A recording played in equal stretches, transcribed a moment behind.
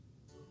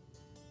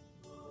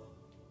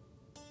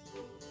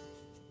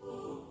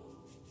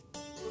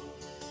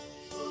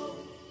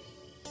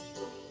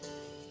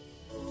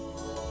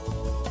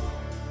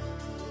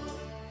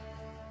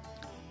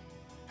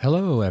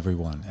Hello,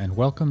 everyone, and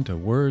welcome to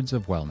Words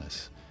of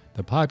Wellness,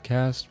 the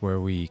podcast where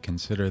we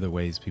consider the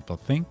ways people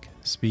think,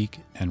 speak,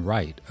 and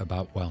write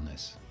about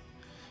wellness.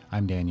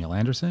 I'm Daniel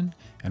Anderson,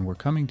 and we're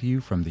coming to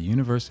you from the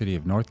University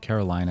of North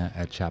Carolina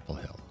at Chapel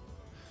Hill.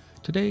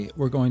 Today,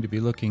 we're going to be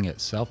looking at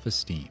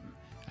self-esteem,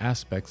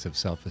 aspects of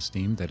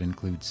self-esteem that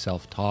include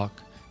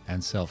self-talk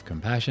and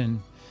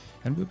self-compassion,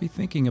 and we'll be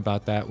thinking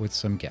about that with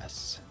some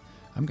guests.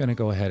 I'm going to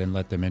go ahead and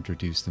let them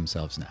introduce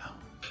themselves now.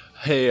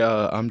 Hey,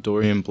 I'm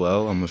Dorian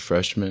Blell. I'm a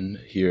freshman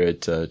here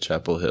at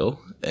Chapel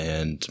Hill,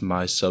 and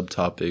my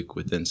subtopic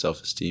within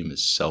self-esteem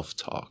is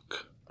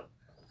self-talk.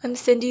 I'm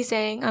Cindy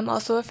Zhang. I'm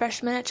also a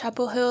freshman at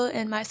Chapel Hill,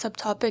 and my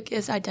subtopic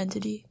is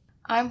identity.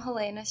 I'm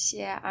Helena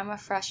Xie. I'm a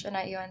freshman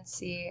at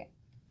UNC,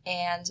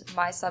 and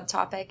my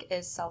subtopic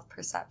is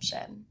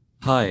self-perception.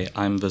 Hi,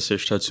 I'm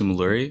Vasish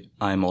Tatsumuluri.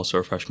 I'm also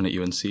a freshman at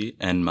UNC,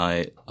 and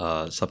my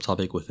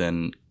subtopic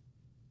within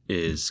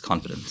is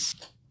confidence.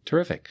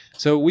 Terrific.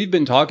 So we've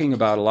been talking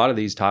about a lot of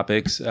these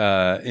topics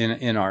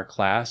in our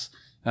class.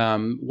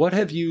 What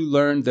have you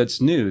learned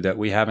that's new that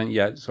we haven't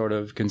yet sort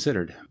of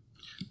considered?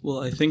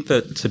 Well, I think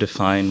that to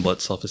define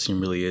what self-esteem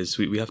really is,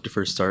 we have to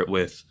first start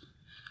with,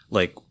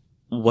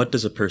 what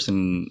does a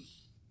person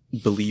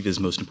believe is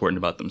most important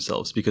about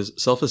themselves? Because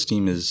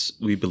self-esteem is,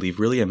 we believe,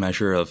 really a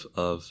measure of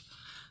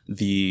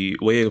the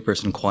way a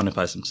person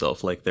quantifies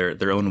themselves, like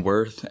their own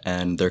worth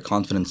and their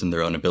confidence in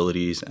their own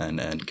abilities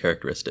and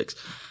characteristics.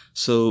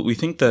 So we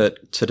think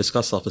that to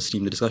discuss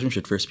self-esteem, the discussion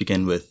should first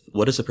begin with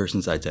what is a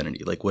person's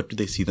identity? Like, what do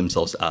they see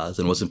themselves as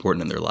and what's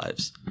important in their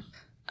lives?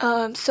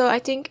 So I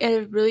think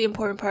a really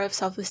important part of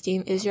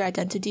self-esteem is your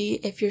identity.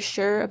 If you're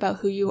sure about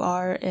who you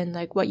are and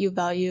what you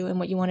value and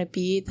what you want to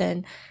be,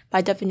 then by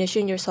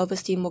definition, your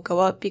self-esteem will go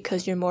up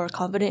because you're more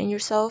confident in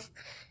yourself.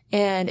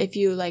 And if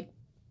you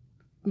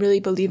really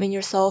believe in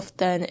yourself,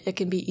 then it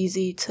can be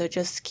easy to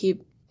just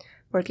keep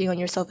working on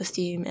your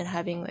self-esteem and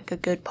having a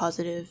good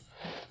positive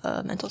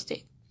mental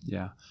state.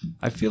 Yeah.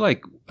 I feel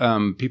like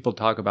people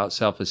talk about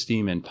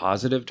self-esteem in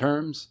positive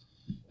terms,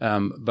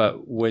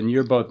 but when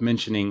you're both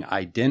mentioning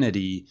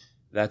identity,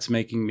 that's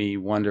making me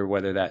wonder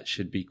whether that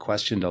should be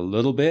questioned a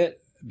little bit,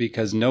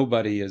 because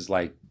nobody is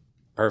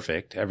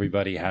perfect.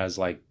 Everybody has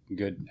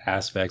good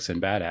aspects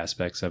and bad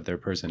aspects of their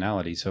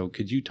personality. So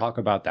could you talk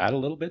about that a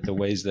little bit, the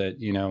ways that,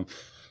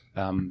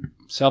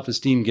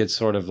 self-esteem gets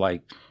sort of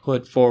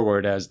put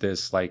forward as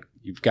this,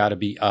 you've got to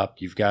be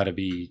up, you've got to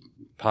be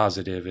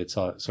positive. It's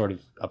a sort of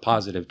a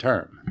positive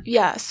term.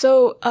 Yeah.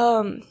 So,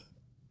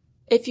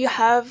 if you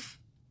have,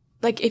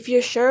 if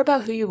you're sure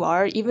about who you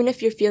are, even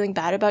if you're feeling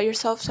bad about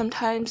yourself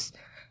sometimes,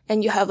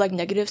 and you have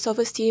negative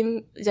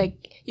self-esteem,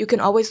 you can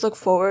always look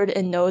forward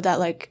and know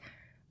that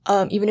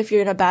even if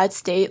you're in a bad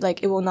state,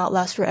 it will not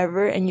last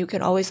forever, and you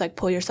can always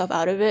pull yourself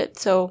out of it.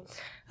 So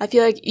I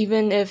feel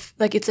even if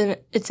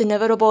it's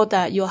inevitable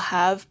that you'll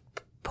have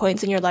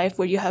points in your life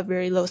where you have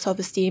very low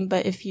self-esteem,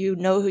 but if you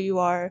know who you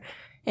are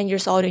and you're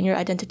solid in your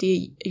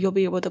identity, you'll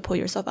be able to pull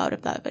yourself out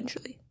of that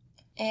eventually.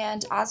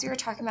 And as you were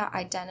talking about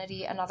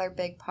identity, another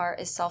big part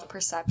is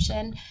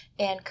self-perception.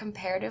 And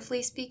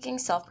comparatively speaking,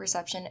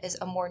 self-perception is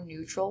a more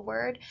neutral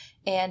word.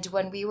 And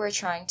when we were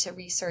trying to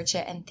research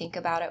it and think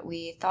about it,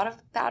 we thought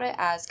about it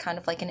as kind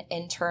of an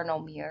internal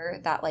mirror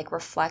that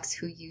reflects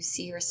who you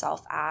see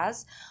yourself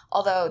as.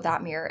 Although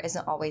that mirror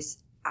isn't always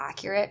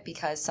accurate,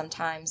 because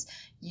sometimes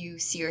you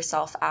see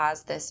yourself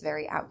as this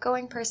very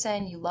outgoing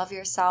person, you love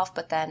yourself,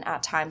 but then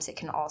at times it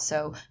can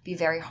also be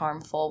very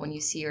harmful when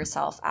you see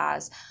yourself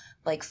as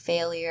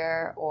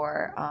failure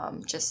or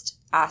just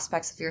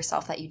aspects of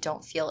yourself that you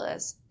don't feel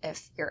as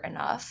if you're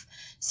enough.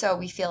 So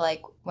we feel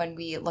when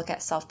we look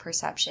at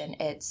self-perception,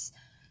 it's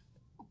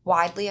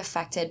widely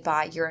affected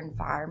by your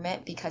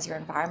environment, because your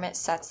environment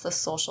sets the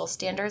social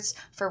standards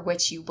for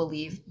which you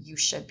believe you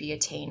should be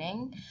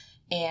attaining.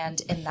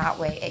 And in that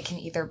way, it can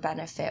either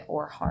benefit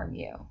or harm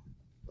you.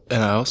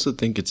 And I also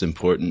think it's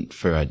important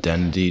for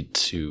identity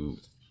to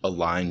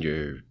align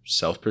your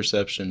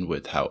self-perception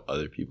with how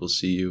other people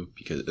see you,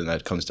 and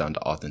that comes down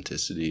to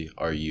authenticity.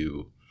 Are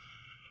you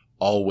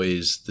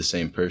always the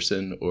same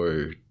person,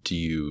 or do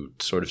you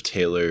sort of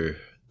tailor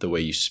the way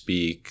you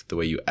speak, the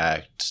way you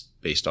act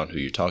based on who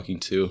you're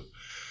talking to?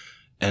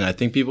 And I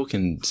think people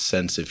can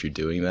sense if you're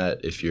doing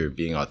that, if you're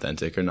being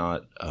authentic or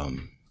not.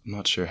 I'm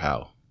not sure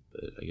how,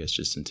 but I guess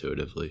just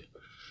intuitively.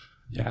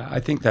 Yeah, I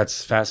think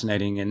that's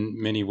fascinating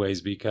in many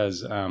ways,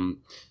 because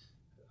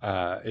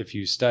if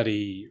you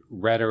study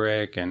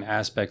rhetoric and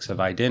aspects of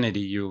identity,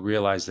 you'll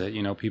realize that,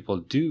 people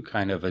do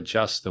kind of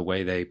adjust the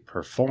way they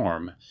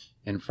perform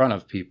in front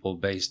of people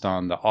based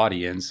on the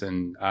audience.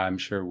 And I'm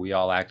sure we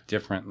all act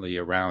differently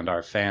around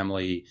our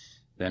family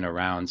than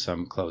around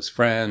some close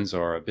friends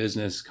or a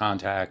business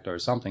contact or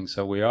something.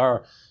 So we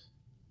are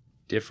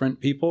different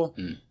people.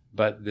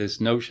 But this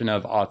notion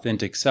of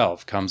authentic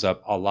self comes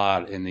up a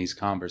lot in these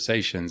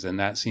conversations, and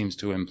that seems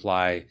to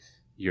imply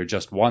you're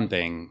just one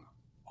thing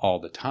all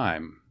the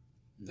time.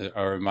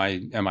 Or am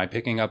I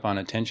picking up on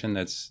a tension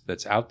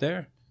that's out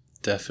there?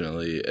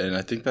 Definitely. And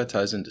I think that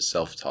ties into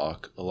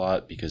self-talk a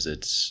lot, because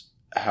it's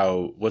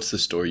what's the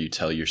story you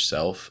tell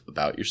yourself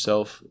about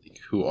yourself? Like,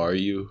 who are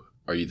you?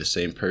 Are you the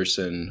same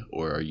person,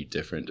 or are you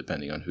different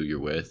depending on who you're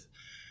with?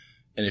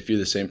 And if you're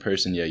the same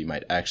person, yeah, you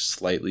might act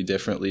slightly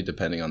differently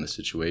depending on the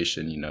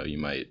situation. You know, you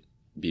might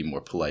be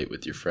more polite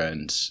with your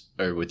friends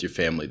or with your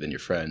family than your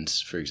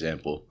friends, for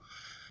example.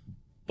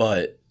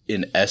 But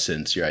in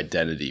essence, your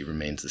identity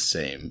remains the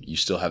same. You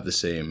still have the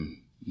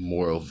same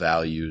moral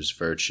values,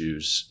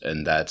 virtues,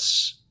 and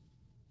that's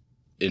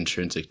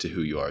intrinsic to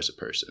who you are as a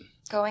person.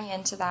 Going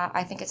into that,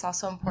 I think it's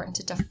also important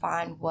to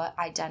define what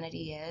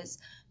identity is,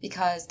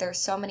 because there's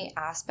so many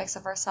aspects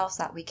of ourselves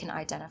that we can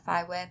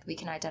identify with. We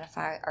can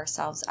identify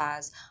ourselves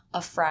as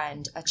a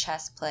friend, a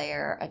chess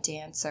player, a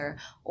dancer,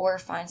 or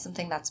find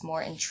something that's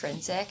more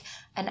intrinsic.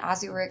 And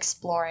as we were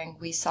exploring,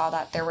 we saw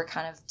that there were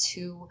kind of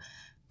two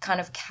kind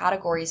of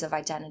categories of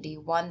identity.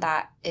 One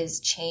that is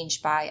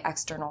changed by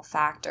external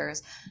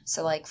factors.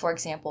 So like, for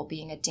example,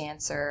 being a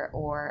dancer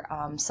or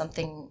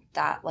something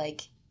that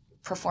like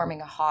performing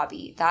a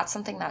hobby, that's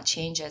something that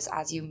changes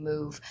as you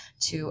move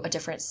to a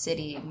different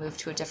city, move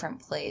to a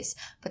different place.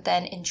 But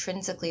then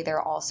intrinsically, there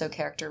are also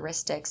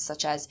characteristics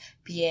such as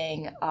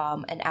being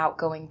an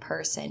outgoing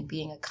person,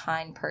 being a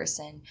kind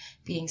person,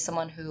 being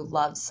someone who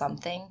loves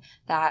something,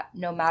 that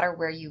no matter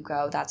where you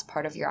go, that's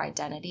part of your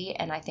identity.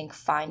 And I think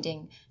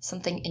finding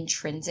something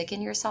intrinsic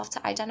in yourself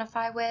to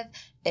identify with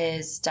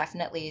is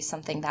definitely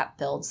something that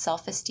builds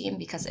self-esteem,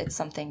 because it's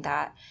something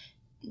that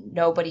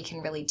nobody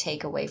can really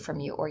take away from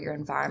you, or your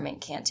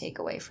environment can't take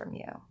away from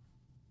you.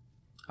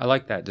 I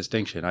like that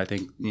distinction. I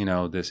think,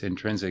 this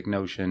intrinsic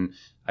notion,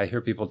 I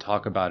hear people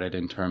talk about it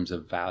in terms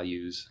of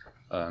values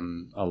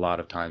a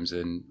lot of times.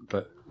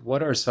 But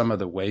what are some of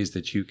the ways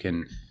that you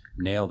can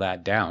nail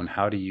that down?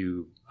 How do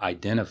you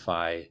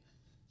identify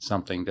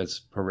something that's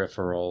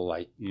peripheral,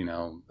 like,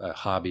 a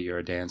hobby or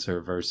a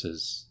dancer,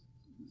 versus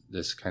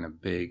this kind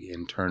of big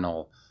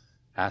internal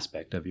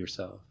aspect of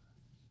yourself?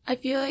 I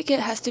feel like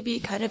it has to be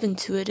kind of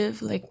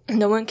intuitive. Like,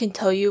 no one can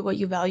tell you what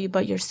you value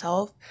but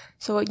yourself.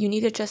 So you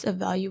need to just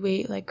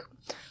evaluate, like,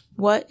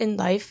 what in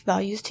life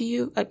values to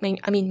you,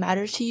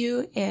 matters to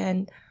you,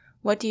 and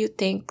what do you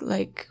think,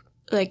 like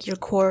your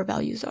core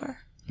values are.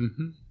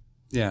 Mm-hmm.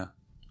 Yeah.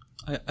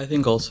 I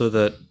think also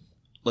that,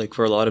 like,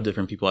 for a lot of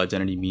different people,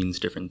 identity means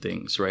different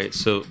things, right?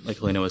 So,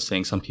 like Elena was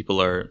saying, some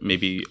people are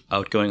maybe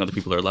outgoing, other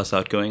people are less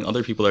outgoing,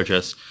 other people are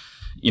just,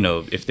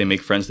 if they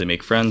make friends, they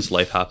make friends.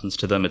 Life happens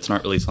to them. It's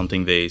not really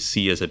something they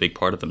see as a big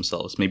part of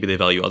themselves. Maybe they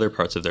value other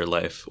parts of their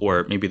life,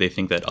 or maybe they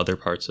think that other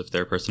parts of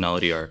their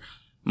personality are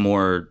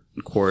more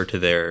core to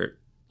their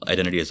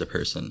identity as a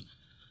person.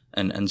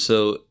 And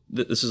so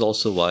this is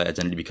also why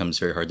identity becomes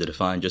very hard to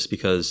define, just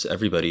because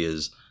everybody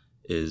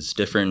is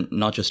different,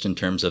 not just in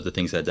terms of the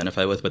things they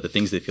identify with, but the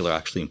things they feel are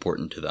actually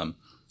important to them.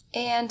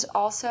 And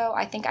also,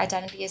 I think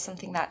identity is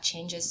something that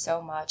changes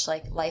so much.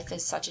 Like, life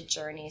is such a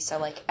journey. So,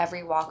 like,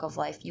 every walk of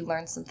life, you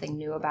learn something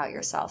new about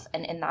yourself.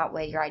 And in that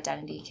way, your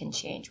identity can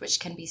change, which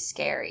can be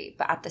scary.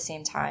 But at the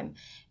same time,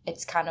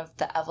 it's kind of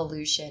the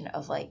evolution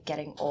of, like,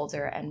 getting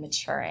older and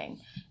maturing.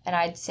 And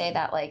I'd say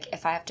that, like,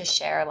 if I have to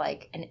share,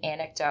 like, an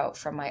anecdote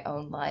from my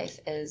own life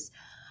is,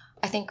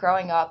 I think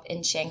growing up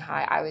in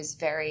Shanghai, I was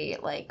very,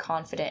 like,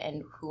 confident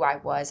in who I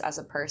was as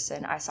a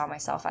person. I saw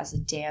myself as a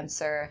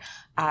dancer,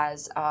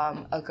 as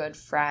a good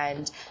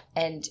friend,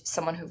 and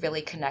someone who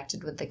really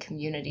connected with the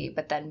community.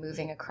 But then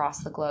moving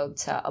across the globe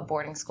to a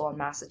boarding school in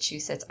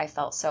Massachusetts, I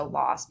felt so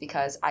lost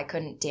because I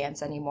couldn't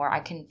dance anymore. I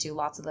couldn't do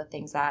lots of the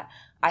things that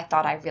I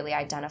thought I really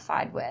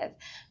identified with.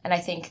 And I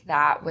think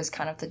that was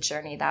kind of the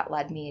journey that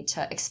led me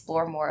to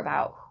explore more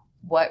about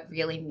what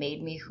really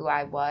made me who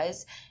I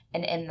was.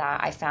 And in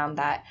that, I found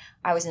that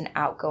I was an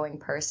outgoing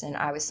person.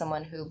 I was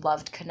someone who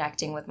loved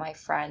connecting with my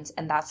friends.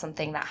 And that's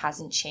something that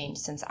hasn't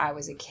changed since I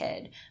was a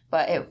kid.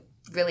 But it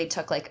really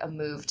took like a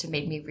move to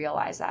make me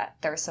realize that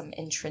there are some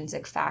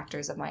intrinsic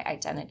factors of my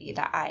identity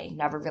that I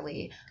never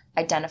really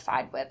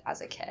identified with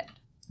as a kid.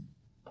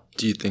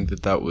 Do you think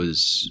that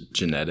was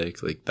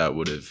genetic? Like, that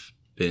would have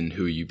been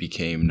who you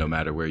became no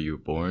matter where you were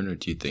born? Or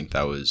do you think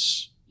that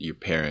was your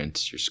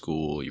parents, your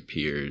school, your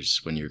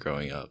peers when you were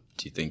growing up?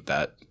 Do you think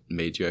that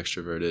made you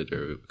extroverted,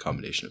 or a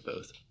combination of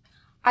both?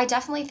 I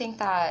definitely think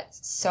that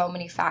so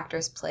many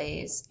factors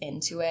plays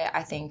into it.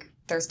 I think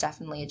there's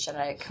definitely a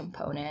genetic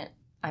component.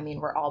 I mean,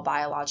 we're all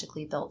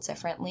biologically built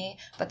differently,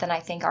 but then I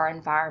think our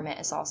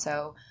environment is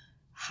also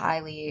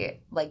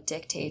highly, like,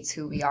 dictates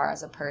who we are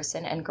as a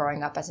person. And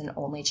growing up as an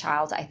only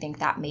child, I think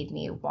that made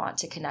me want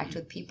to connect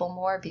with people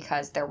more,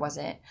 because there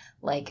wasn't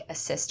like a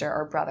sister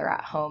or brother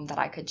at home that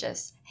I could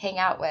just hang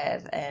out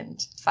with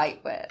and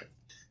fight with.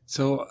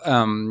 So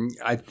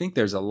I think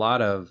there's a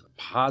lot of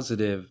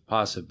positive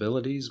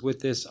possibilities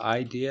with this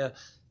idea,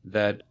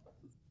 that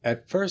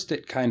at first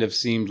it kind of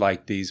seemed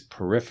like these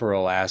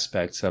peripheral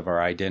aspects of our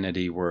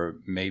identity were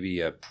maybe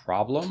a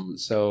problem.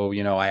 So,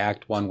 I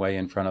act one way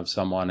in front of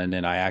someone and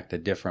then I act a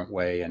different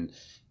way, and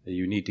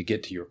you need to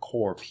get to your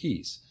core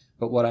piece.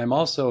 But what I'm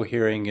also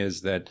hearing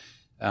is that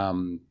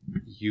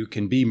you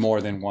can be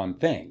more than one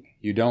thing.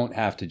 You don't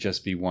have to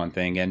just be one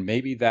thing. And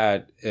maybe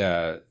that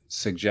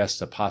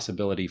suggests a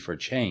possibility for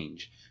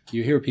change,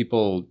 you hear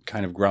people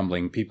kind of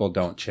grumbling, people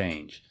don't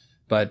change.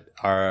 But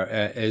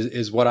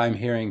is what I'm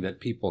hearing that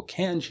people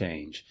can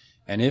change?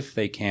 And if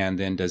they can,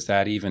 then does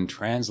that even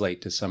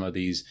translate to some of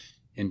these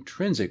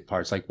intrinsic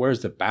parts? Like,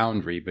 where's the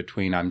boundary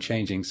between I'm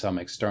changing some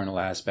external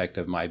aspect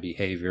of my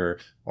behavior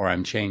or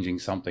I'm changing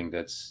something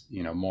that's,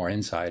 more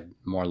inside,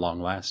 more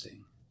long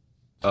lasting?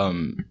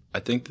 I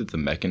think that the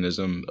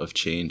mechanism of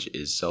change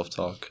is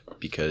self-talk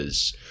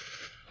because,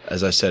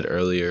 as I said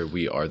earlier,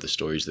 we are the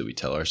stories that we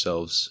tell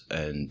ourselves,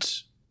 and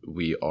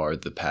we are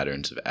the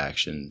patterns of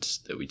actions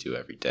that we do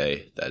every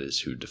day.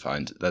 That's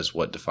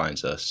what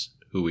defines us,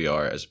 who we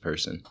are as a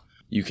person.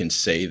 You can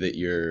say that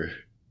you're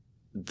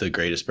the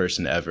greatest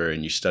person ever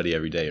and you study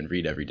every day and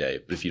read every day,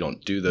 but if you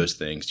don't do those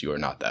things, you are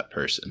not that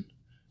person.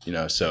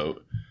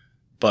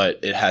 But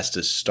it has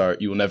to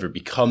start. You will never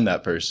become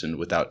that person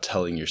without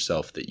telling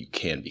yourself that you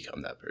can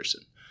become that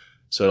person.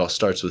 So it all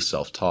starts with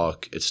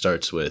self-talk. It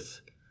starts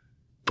with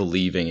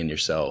believing in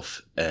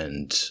yourself.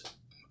 And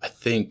I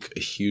think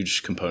a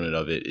huge component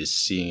of it is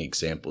seeing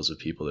examples of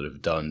people that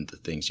have done the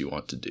things you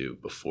want to do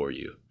before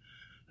you.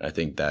 And I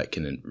think that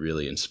can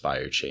really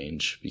inspire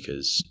change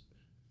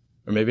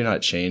or maybe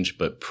not change,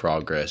 but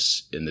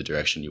progress in the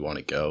direction you want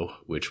to go,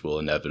 which will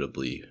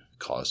inevitably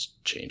cause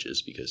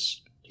changes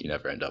because you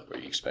never end up where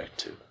you expect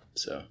to.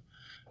 So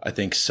I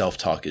think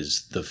self-talk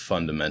is the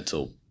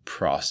fundamental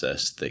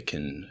process that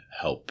can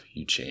help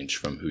you change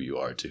from who you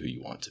are to who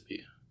you want to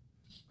be.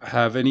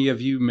 Have any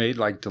of you made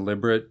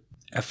deliberate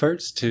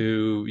efforts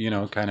to,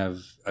 kind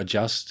of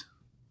adjust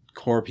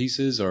core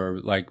pieces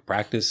or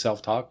practice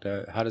self-talk?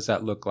 How does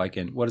that look like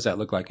what does that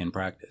look like in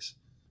practice?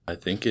 I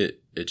think it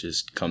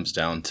just comes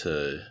down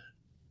to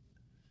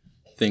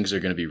things are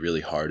going to be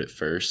really hard at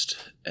first,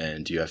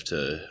 and you have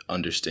to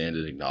understand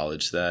and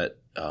acknowledge that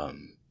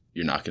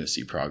you're not going to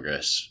see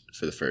progress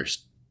for the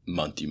first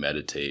month you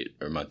meditate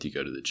or month you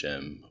go to the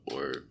gym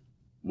or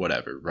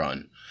whatever,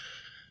 run.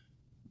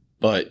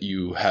 But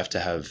you have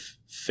to have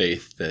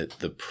faith that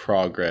the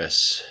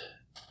progress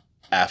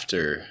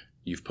after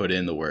you've put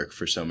in the work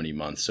for so many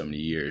months, so many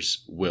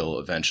years, will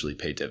eventually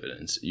pay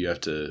dividends. You have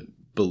to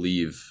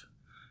believe,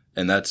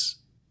 and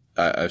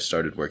I've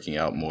started working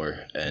out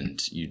more,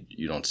 and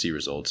you don't see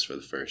results for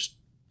the first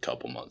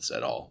couple months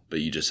at all, but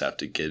you just have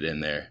to get in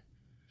there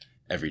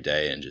every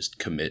day and just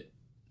commit.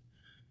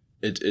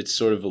 It's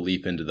sort of a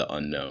leap into the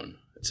unknown.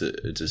 It's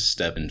a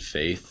step in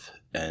faith,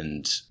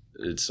 and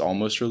it's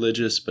almost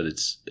religious, but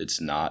it's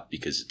not,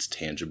 because it's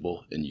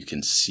tangible, and you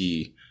can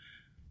see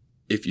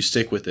if you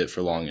stick with it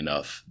for long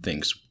enough,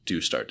 things do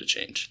start to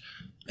change,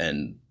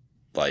 and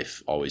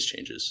life always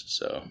changes.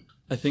 So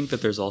I think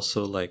that there's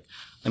also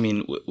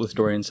with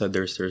Dorian said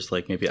there's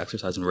maybe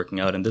exercise and working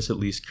out, and this at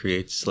least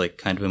creates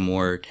kind of a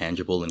more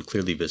tangible and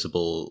clearly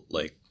visible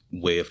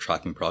way of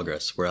tracking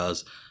progress.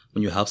 Whereas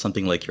when you have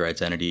something like your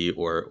identity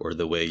or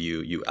the way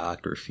you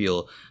act or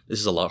feel, this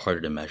is a lot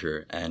harder to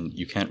measure, and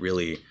you can't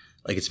really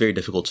it's very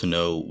difficult to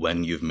know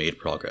when you've made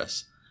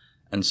progress.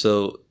 And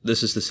so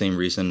this is the same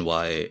reason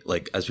why,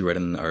 as we read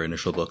in our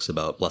initial books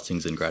about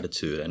blessings and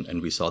gratitude,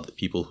 and we saw that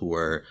people who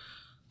were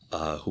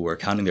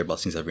counting their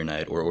blessings every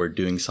night or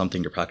doing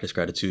something to practice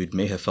gratitude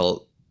may have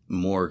felt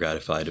more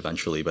gratified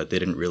eventually, but they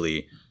didn't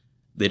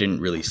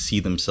really see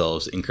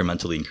themselves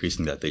incrementally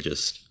increasing that. It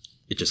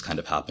just kind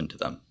of happened to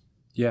them.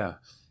 Yeah.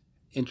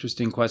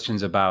 Interesting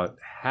questions about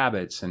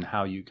habits and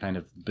how you kind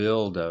of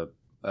build a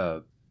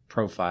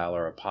profile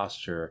or a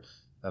posture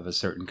of a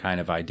certain kind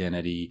of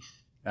identity.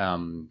 I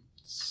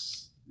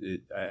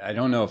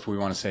don't know if we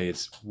want to say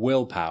it's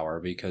willpower,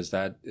 because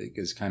that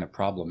is kind of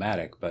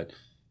problematic, but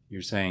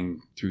you're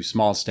saying through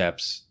small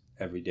steps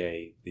every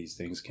day, these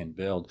things can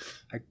build.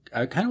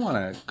 I kind of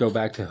want to go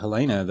back to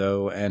Helena,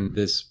 though, and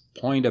this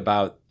point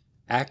about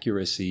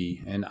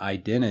accuracy and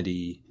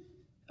identity,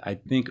 I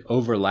think,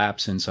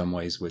 overlaps in some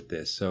ways with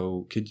this.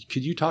 So could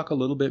you talk a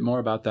little bit more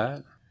about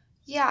that?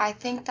 Yeah, I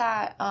think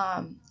that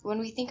when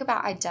we think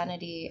about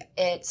identity,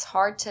 it's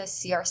hard to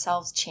see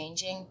ourselves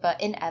changing,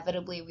 but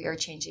inevitably we are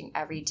changing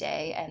every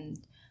day. And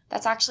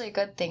that's actually a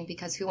good thing,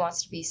 because who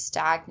wants to be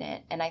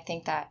stagnant? And I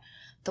think that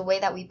the way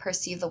that we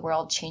perceive the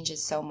world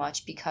changes so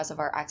much because of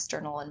our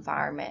external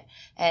environment.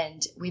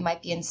 And we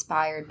might be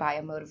inspired by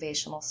a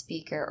motivational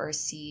speaker or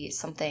see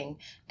something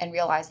and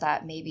realize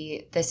that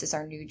maybe this is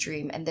our new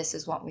dream and this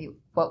is what we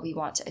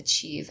want to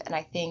achieve. And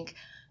I think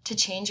to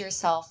change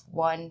yourself,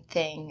 one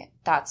thing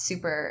that's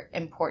super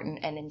important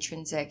and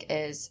intrinsic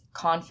is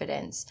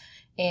confidence.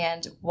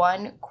 And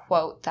one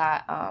quote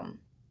that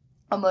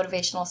a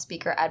motivational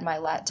speaker, Ed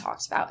Milet,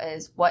 talked about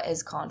is, what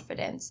is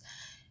confidence?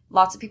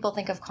 Lots of people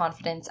think of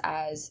confidence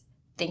as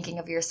thinking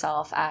of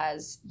yourself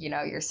as,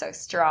 you're so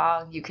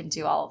strong, you can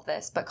do all of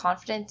this. But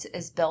confidence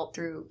is built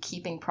through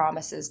keeping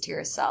promises to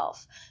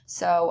yourself.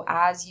 So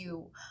as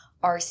you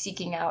are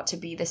seeking out to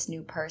be this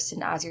new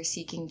person, as you're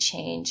seeking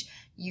change,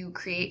 you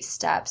create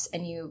steps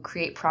and you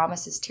create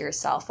promises to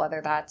yourself, whether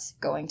that's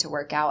going to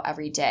work out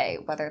every day,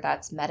 whether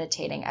that's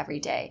meditating every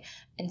day,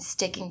 and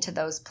sticking to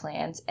those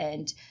plans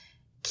and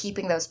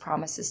keeping those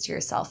promises to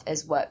yourself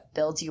is what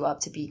builds you up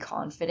to be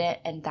confident.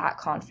 And that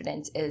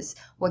confidence is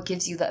what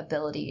gives you the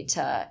ability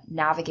to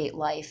navigate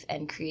life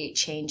and create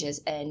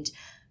changes and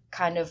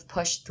kind of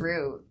push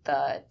through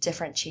the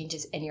different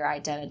changes in your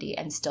identity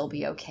and still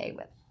be okay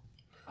with it.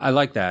 I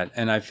like that.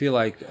 And I feel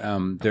like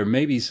there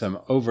may be some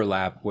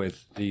overlap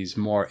with these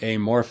more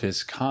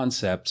amorphous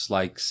concepts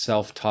like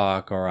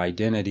self-talk or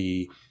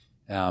identity,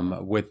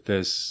 with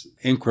this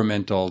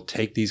incremental,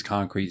 take these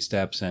concrete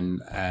steps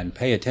and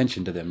pay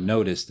attention to them.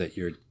 Notice that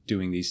you're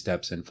doing these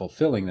steps and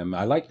fulfilling them.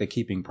 I like the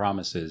keeping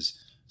promises.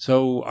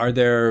 So are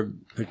there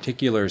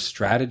particular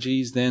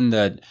strategies then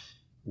that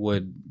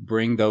would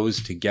bring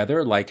those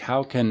together? Like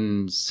how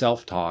can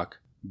self-talk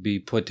be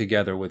put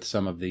together with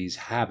some of these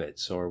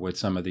habits or with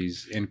some of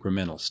these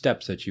incremental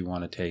steps that you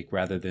want to take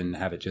rather than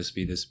have it just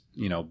be this,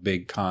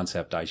 big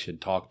concept, I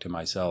should talk to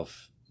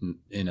myself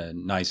in a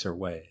nicer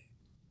way?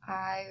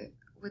 I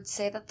would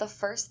say that the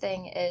first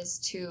thing is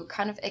to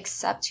kind of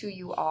accept who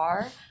you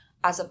are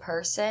as a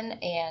person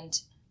and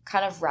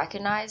kind of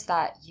recognize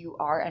that you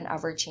are an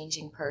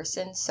ever-changing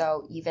person.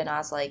 So even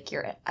as like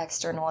your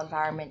external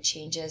environment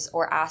changes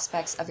or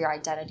aspects of your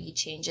identity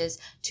changes,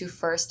 to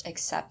first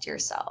accept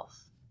yourself.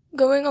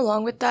 Going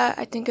along with that,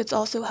 I think it's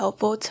also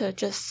helpful to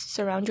just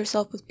surround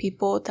yourself with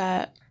people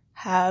that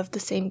have the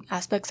same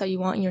aspects that you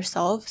want in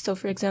yourself. So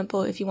for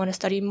example, if you want to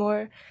study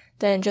more,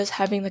 then just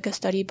having like a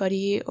study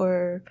buddy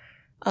or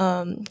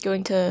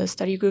going to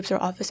study groups or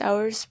office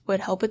hours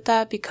would help with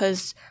that,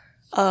 because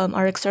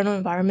our external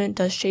environment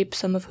does shape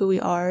some of who we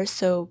are.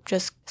 So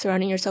just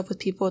surrounding yourself with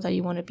people that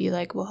you want to be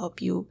like will help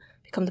you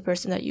become the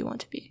person that you want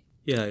to be.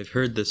 Yeah, I've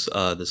heard this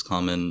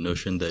common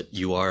notion that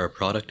you are a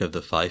product of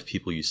the 5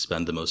 people you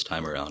spend the most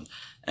time around.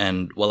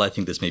 And while I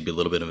think this may be a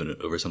little bit of an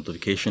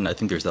oversimplification, I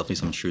think there's definitely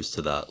some truth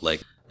to that.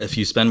 Like, if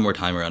you spend more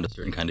time around a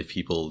certain kind of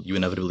people, you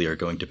inevitably are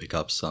going to pick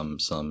up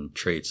some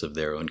traits of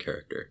their own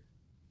character.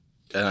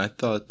 And I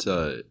thought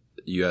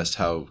you asked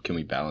how can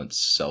we balance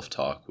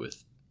self-talk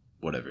with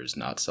whatever is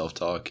not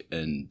self-talk.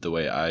 And the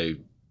way I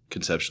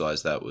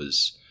conceptualized that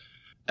was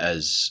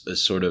as a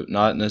sort of,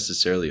 not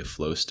necessarily a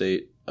flow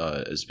state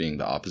as being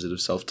the opposite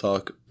of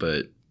self-talk,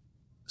 but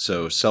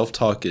so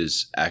self-talk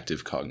is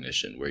active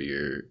cognition, where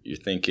you're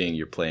thinking,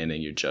 you're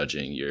planning, you're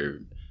judging, you're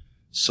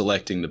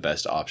selecting the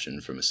best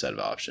option from a set of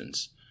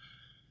options.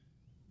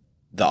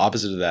 The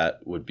opposite of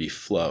that would be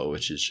flow,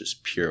 which is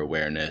just pure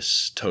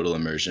awareness, total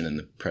immersion in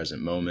the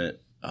present moment.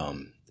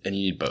 And you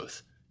need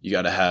both. You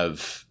got to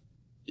have,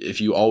 if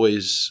you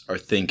always are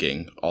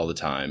thinking all the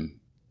time,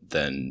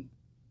 then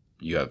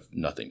you have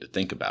nothing to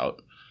think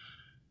about.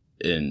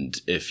 And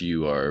if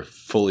you are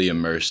fully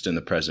immersed in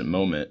the present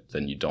moment,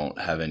 then you don't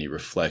have any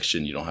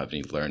reflection, you don't have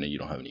any learning, you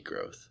don't have any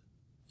growth.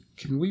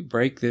 Can we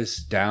break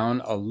this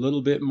down a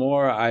little bit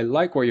more? I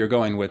like where you're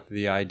going with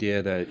the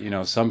idea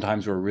that,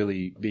 sometimes we're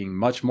really being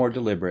much more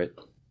deliberate.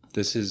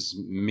 This is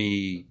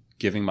me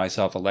giving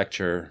myself a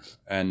lecture.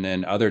 And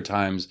then other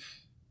times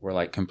we're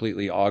like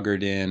completely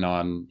augured in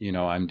on,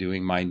 I'm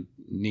doing my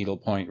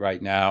needlepoint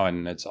right now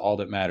and it's all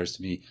that matters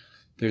to me.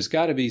 There's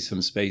got to be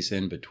some space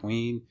in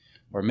between,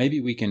 or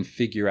maybe we can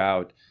figure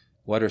out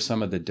what are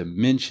some of the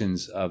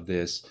dimensions of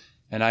this.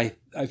 And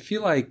I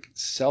feel like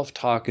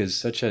self-talk is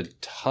such a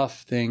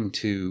tough thing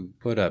to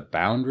put a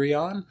boundary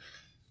on,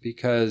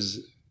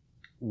 because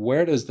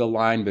where does the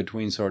line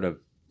between sort of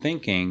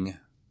thinking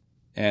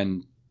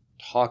and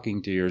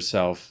talking to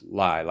yourself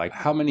lie? Like,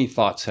 how many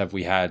thoughts have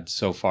we had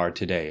so far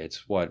today?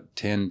 It's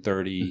 10:30.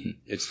 Mm-hmm.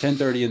 It's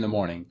 10:30 in the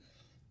morning.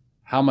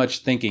 How much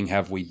thinking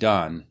have we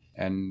done?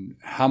 And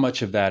how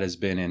much of that has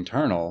been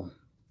internal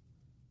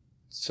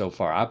so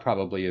far? I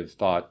probably have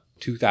thought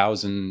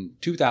 2,000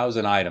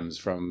 items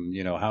from,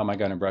 how am I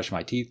going to brush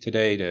my teeth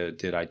today to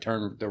did I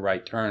turn the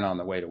right turn on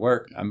the way to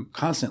work? I'm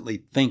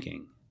constantly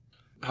thinking.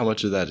 How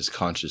much of that is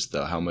conscious,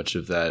 though? How much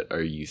of that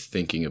are you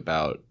thinking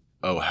about,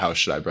 how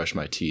should I brush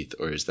my teeth?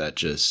 Or is that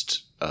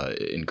just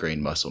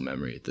ingrained muscle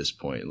memory at this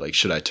point? Like,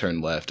 should I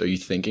turn left? Are you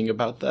thinking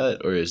about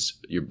that? Or is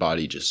your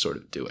body just sort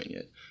of doing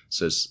it?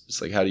 So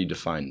it's like, how do you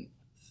define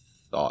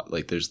thought?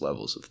 Like, there's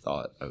levels of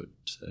thought, I would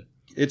say.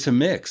 It's a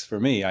mix for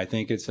me. I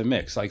think it's a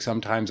mix. Like,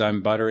 sometimes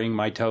I'm buttering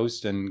my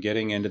toast and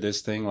getting into this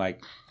thing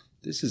like,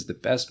 this is the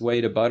best way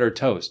to butter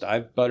toast.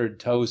 I've buttered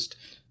toast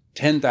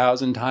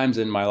 10,000 times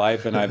in my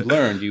life, and I've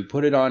learned you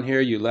put it on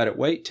here, you let it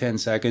wait 10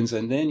 seconds,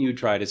 and then you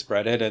try to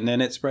spread it, and then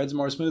it spreads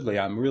more smoothly.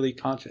 I'm really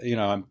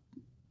I'm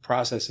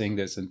processing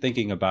this and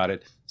thinking about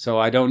it. So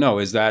I don't know.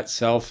 Is that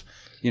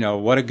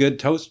what a good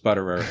toast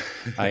butterer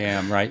I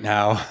am right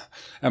now.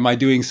 Am I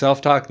doing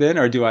self-talk then,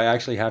 or do I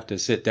actually have to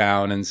sit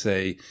down and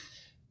say,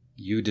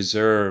 you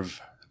deserve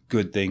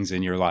good things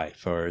in your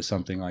life, or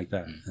something like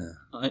that?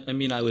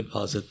 Yeah. I would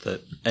posit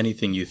that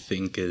anything you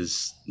think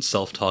is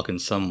self-talk in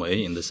some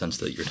way, in the sense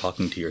that you're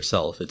talking to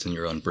yourself, it's in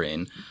your own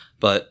brain.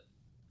 But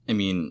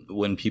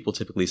when people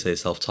typically say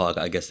self-talk,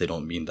 I guess they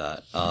don't mean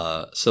that.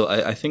 So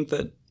I think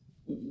that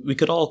we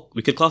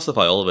could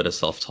classify all of it as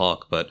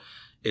self-talk, but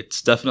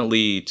it's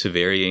definitely to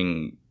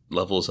varying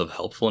levels of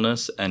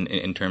helpfulness, and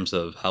in terms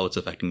of how it's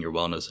affecting your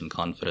wellness and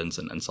confidence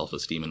and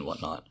self-esteem and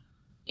whatnot.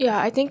 Yeah,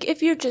 I think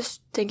if you're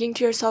just thinking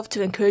to yourself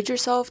to encourage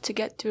yourself to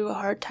get through a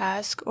hard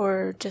task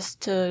or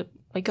just to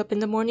wake up in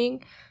the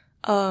morning,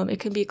 it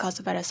can be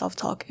classified as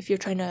self-talk if you're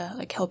trying to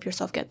like help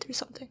yourself get through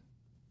something.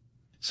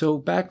 So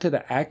back to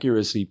the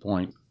accuracy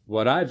point,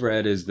 what I've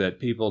read is that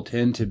people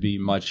tend to be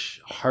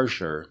much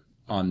harsher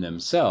on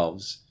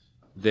themselves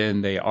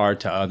than they are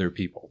to other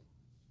people.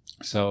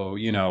 So,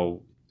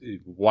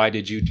 why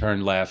did you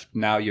turn left?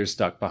 Now you're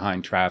stuck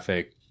behind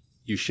traffic.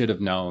 You should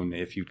have known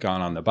if you'd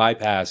gone on the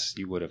bypass,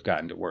 you would have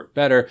gotten to work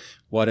better.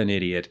 What an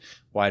idiot.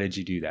 Why did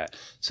you do that?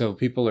 So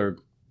people are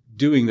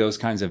doing those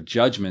kinds of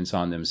judgments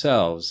on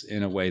themselves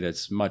in a way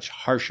that's much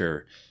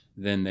harsher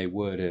than they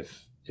would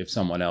if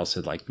someone else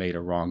had like made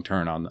a wrong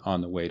turn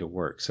on the way to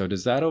work. So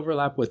does that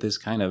overlap with this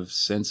kind of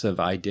sense of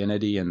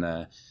identity and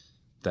the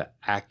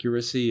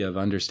accuracy of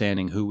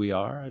understanding who we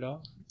are at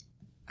all?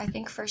 I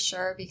think for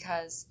sure,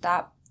 because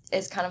that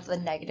is kind of the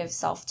negative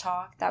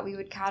self-talk that we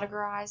would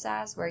categorize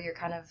as, where you're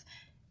kind of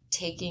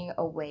taking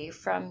away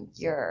from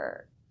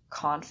your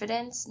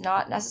confidence,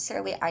 not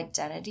necessarily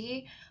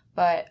identity,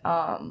 but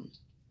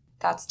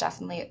that's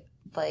definitely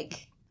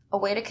like a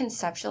way to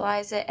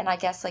conceptualize it. And I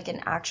guess like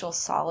an actual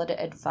solid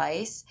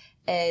advice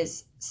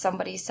is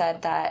somebody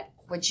said that,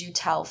 would you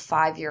tell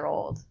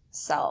 5-year-old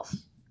self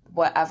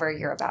whatever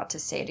you're about to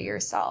say to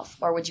yourself?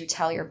 Or would you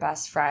tell your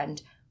best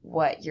friend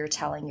what you're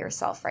telling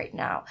yourself right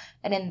now?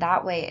 And in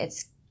that way,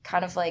 it's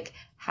kind of like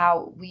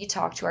how we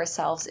talk to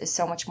ourselves is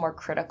so much more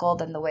critical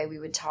than the way we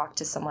would talk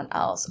to someone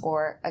else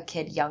or a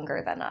kid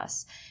younger than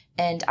us.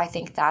 And I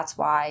think that's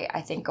why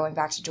I think going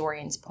back to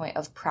Dorian's point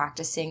of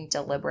practicing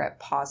deliberate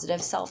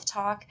positive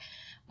self-talk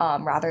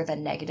rather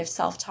than negative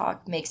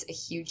self-talk makes a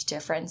huge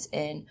difference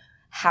in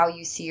how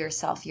you see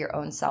yourself, your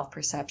own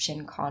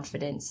self-perception,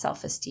 confidence,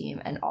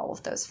 self-esteem, and all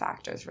of those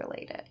factors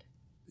related.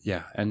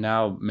 Yeah. And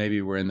now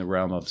maybe we're in the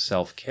realm of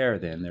self-care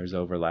then. There's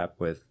overlap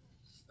with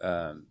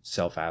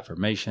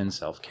self-affirmation,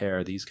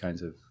 self-care, these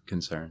kinds of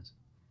concerns.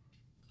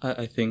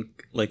 I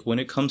think like when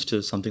it comes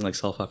to something like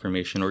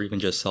self-affirmation or even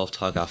just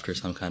self-talk after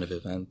some kind of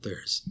event,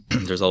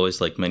 there's always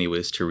like many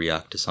ways to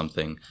react to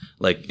something.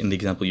 Like in the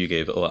example you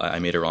gave, I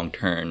made a wrong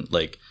turn.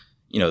 Like,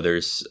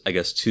 there's, I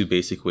guess, 2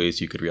 basic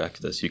ways you could react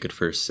to this. You could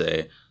first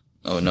say,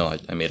 oh no,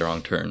 I made a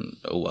wrong turn.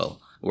 Oh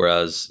well.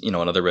 Whereas,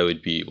 another way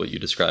would be what you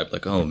described,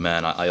 like, oh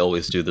man, I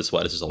always do this.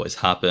 Why does this always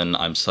happen?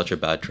 I'm such a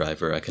bad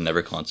driver. I can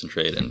never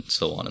concentrate, and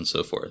so on and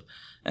so forth.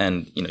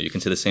 And, you can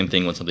say the same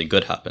thing when something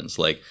good happens.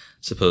 Like,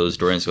 suppose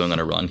Dorian's going on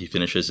a run. He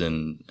finishes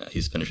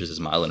his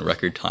mile in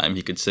record time.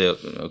 He could say,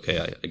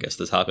 okay, I guess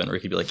this happened. Or he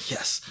could be like,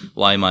 yes,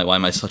 why am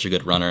I such a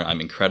good runner?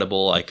 I'm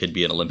incredible. I could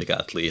be an Olympic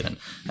athlete,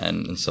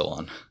 and so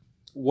on.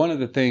 One of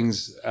the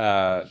things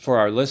for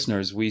our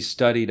listeners, we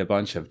studied a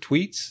bunch of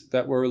tweets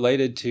that were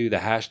related to the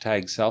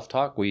hashtag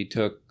self-talk. We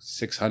took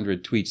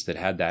 600 tweets that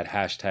had that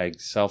hashtag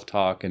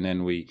self-talk, and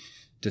then we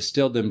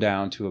distilled them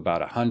down to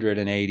about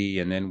 180,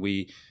 and then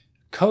we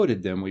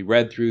coded them. We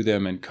read through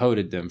them and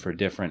coded them for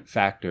different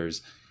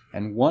factors.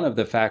 And one of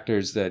the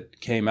factors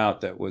that came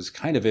out that was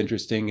kind of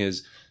interesting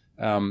is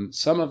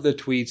some of the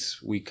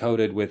tweets we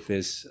coded with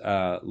this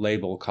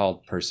label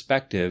called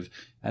perspective,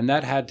 and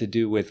that had to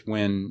do with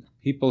when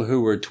people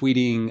who were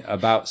tweeting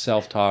about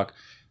self-talk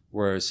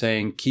were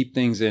saying, keep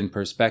things in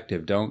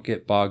perspective. Don't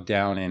get bogged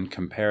down in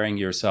comparing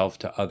yourself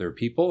to other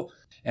people.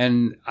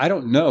 And I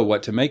don't know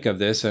what to make of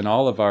this, and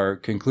all of our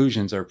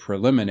conclusions are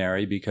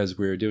preliminary because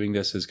we're doing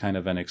this as kind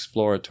of an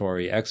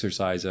exploratory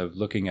exercise of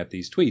looking at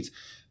these tweets.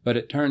 But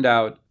it turned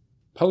out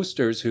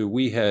posters who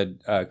we had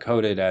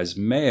coded as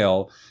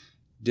male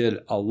did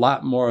a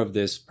lot more of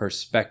this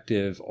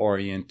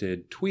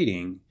perspective-oriented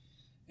tweeting,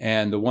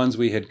 and the ones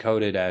we had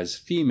coded as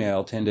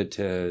female tended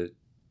to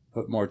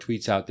put more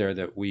tweets out there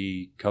that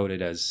we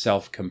coded as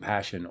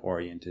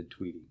self-compassion-oriented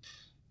tweeting.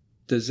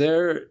 Does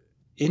there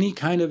any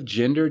kind of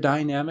gender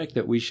dynamic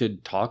that we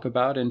should talk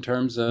about in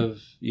terms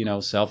of,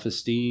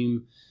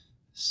 self-esteem,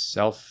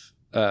 self-talk?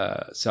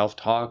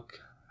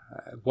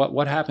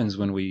 What happens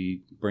when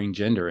we bring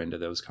gender into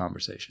those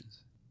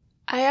conversations?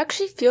 I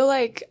actually feel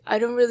like I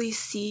don't really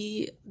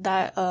see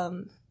that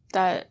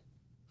that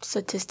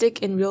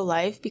statistic in real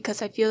life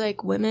because I feel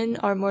like women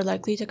are more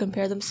likely to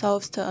compare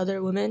themselves to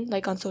other women,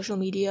 like on social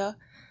media.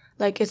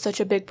 Like it's such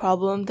a big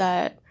problem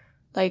that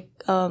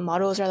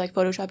models are like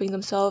photoshopping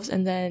themselves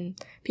and then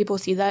people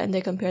see that and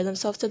they compare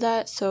themselves to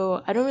that.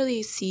 So I don't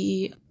really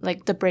see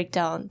like the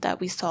breakdown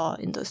that we saw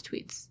in those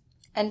tweets.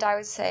 And I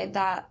would say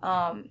that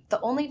the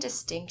only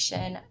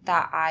distinction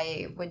that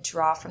I would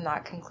draw from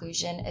that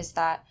conclusion is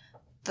that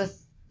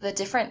the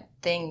different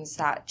things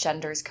that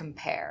genders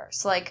compare.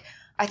 So like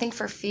I think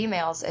for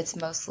females it's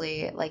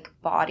mostly like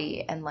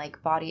body and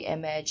like body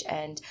image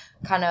and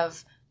kind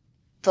of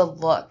the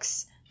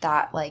looks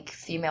that like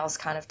females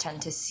kind of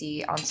tend to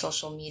see on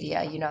social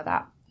media,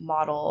 that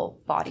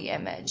model body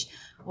image.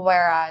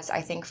 Whereas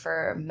I think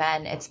for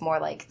men, it's more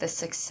like the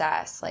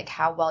success, like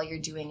how well you're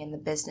doing in the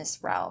business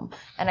realm.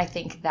 And I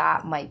think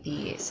that might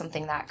be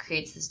something that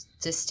creates this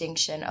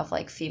distinction of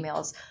like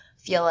females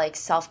feel like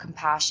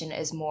self-compassion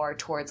is more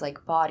towards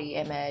like body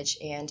image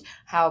and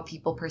how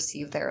people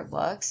perceive their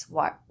looks,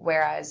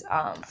 whereas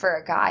for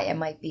a guy it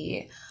might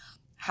be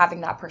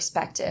having that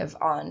perspective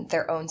on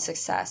their own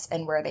success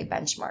and where they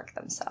benchmark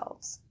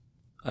themselves.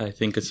 I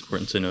think it's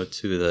important to note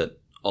too that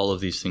all of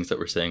these things that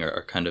we're saying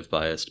are kind of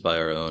biased by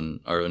our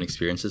own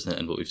experiences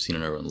and what we've seen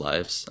in our own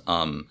lives.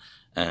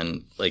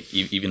 And like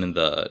even in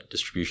the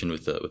distribution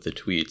with the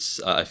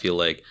tweets, I feel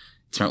like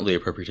it's not really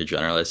appropriate to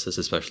generalize this,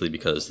 especially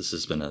because this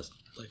has been a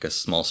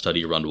small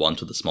study run once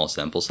with a small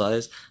sample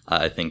size.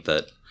 I think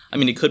that, I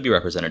mean, it could be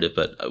representative,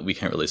 but we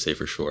can't really say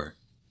for sure.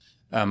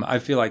 I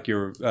feel like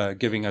you're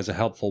giving us a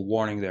helpful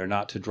warning there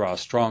not to draw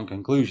strong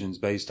conclusions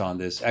based on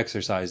this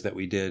exercise that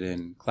we did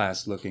in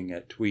class looking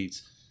at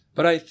tweets.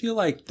 But I feel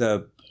like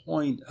the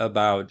point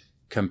about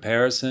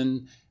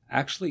comparison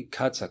actually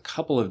cuts a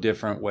couple of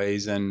different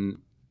ways. And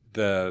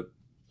the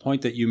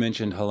point that you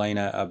mentioned,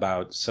 Helena,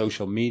 about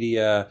social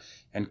media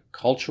and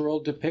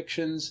cultural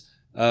depictions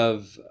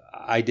of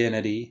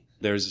identity.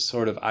 There's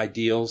sort of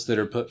ideals that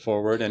are put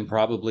forward, and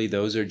probably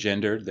those are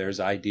gendered. There's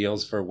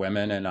ideals for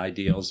women and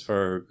ideals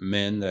for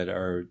men that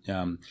are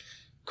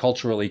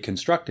culturally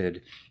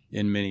constructed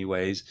in many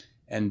ways.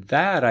 And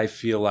that, I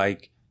feel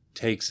like,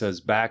 takes us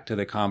back to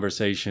the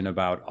conversation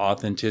about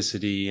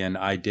authenticity and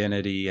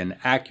identity and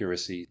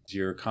accuracy.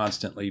 You're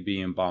constantly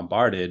being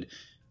bombarded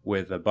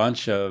with a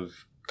bunch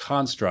of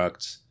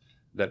constructs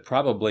that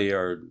probably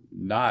are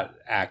not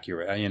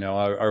accurate,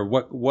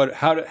 or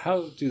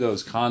how do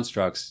those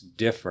constructs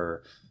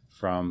differ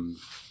from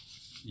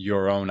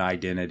your own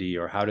identity,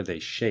 or how do they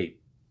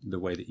shape the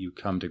way that you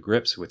come to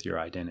grips with your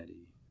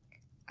identity?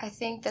 I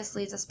think this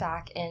leads us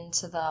back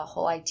into the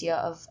whole idea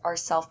of our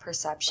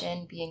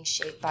self-perception being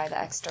shaped by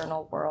the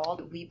external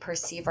world. We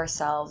perceive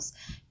ourselves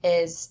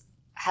is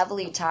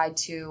heavily tied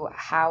to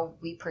how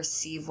we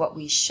perceive what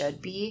we should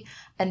be,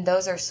 and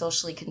those are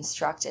socially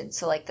constructed.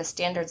 So like the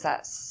standards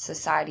that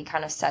society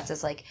kind of sets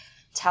is like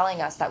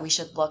telling us that we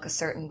should look a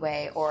certain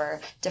way or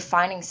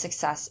defining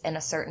success in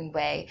a certain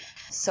way.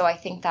 So I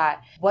think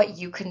that what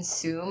you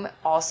consume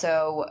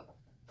also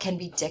can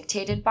be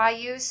dictated by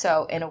you.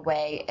 So in a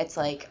way, it's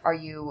like, are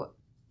you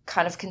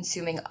kind of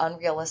consuming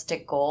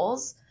unrealistic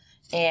goals,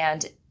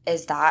 and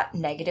is that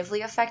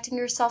negatively affecting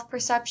your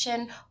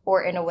self-perception?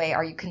 Or in a way,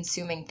 are you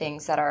consuming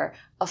things that are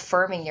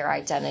affirming your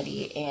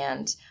identity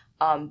and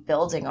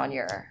building on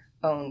your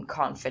own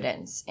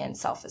confidence and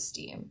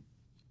self-esteem?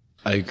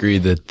 I agree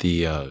that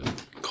the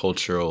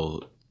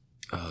cultural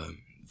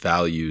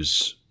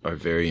values are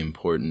very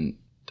important,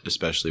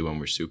 especially when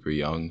we're super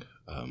young,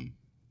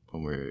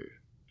 when we're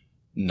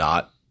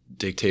not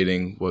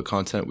dictating what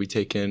content we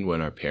take in,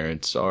 when our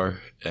parents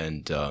are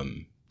and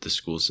the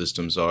school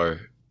systems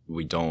are.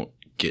 We don't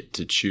get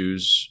to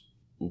choose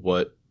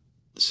what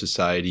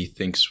society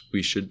thinks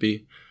we should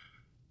be.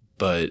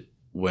 But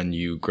when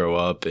you grow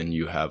up and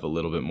you have a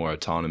little bit more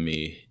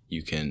autonomy,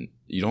 you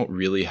don't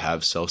really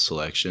have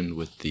self-selection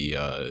with the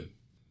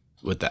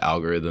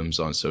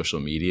algorithms on social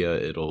media.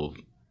 It'll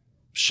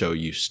show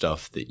you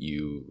stuff that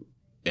you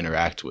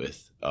interact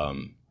with.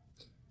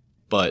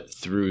 But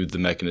through the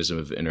mechanism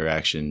of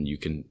interaction, you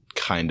can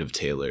kind of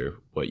tailor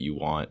what you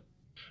want,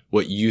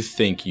 what you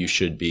think you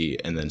should be,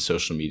 and then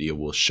social media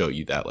will show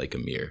you that like a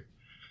mirror.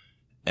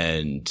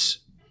 And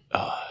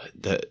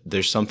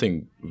there's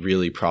something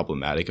really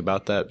problematic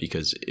about that,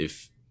 because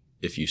if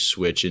you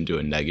switch into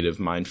a negative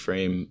mind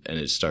frame and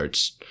it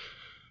starts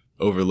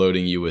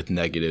overloading you with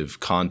negative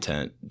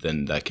content,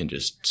 then that can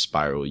just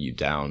spiral you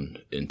down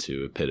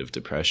into a pit of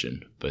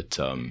depression. But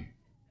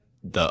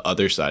the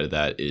other side of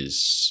that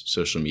is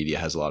social media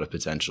has a lot of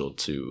potential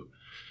to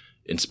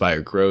inspire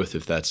growth.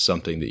 If that's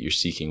something that you're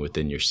seeking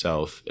within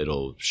yourself,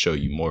 it'll show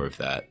you more of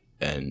that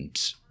and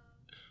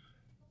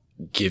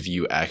give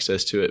you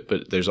access to it.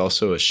 But there's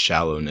also a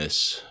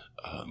shallowness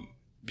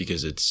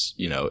because it's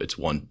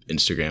one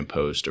Instagram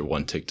post or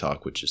one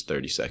TikTok, which is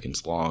 30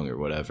 seconds long or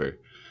whatever.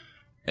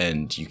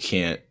 And you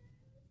can't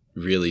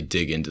really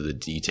dig into the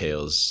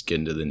details, get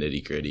into the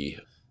nitty gritty.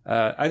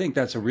 I think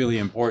that's a really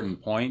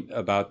important point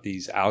about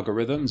these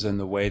algorithms and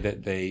the way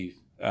that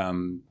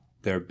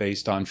they're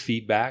based on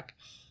feedback.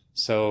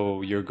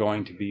 So you're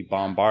going to be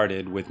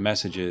bombarded with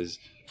messages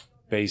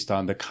based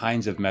on the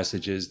kinds of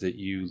messages that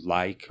you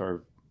like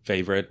or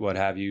favorite, what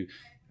have you.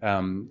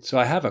 So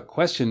I have a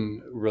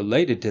question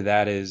related to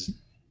that is,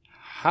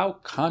 how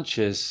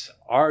conscious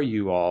are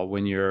you all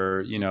when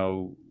you're,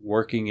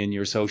 working in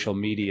your social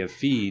media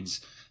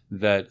feeds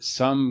that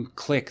some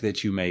click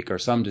that you make or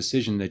some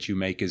decision that you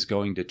make is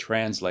going to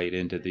translate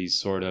into these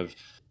sort of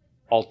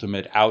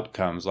ultimate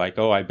outcomes, like,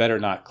 oh, I better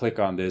not click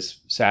on this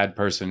sad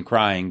person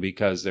crying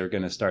because they're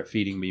going to start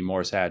feeding me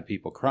more sad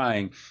people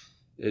crying.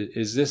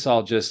 Is this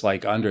all just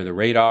like under the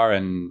radar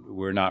and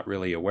we're not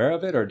really aware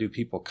of it? Or do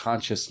people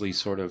consciously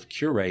sort of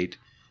curate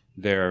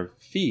their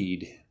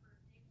feed,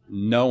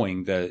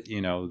 knowing that,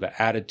 the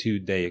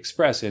attitude they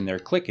express in their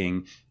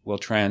clicking will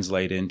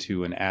translate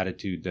into an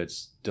attitude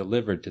that's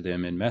delivered to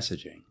them in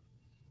messaging?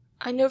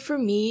 I know for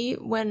me,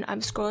 when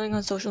I'm scrolling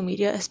on social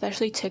media,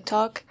 especially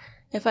TikTok,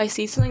 if I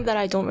see something that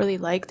I don't really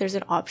like, there's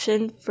an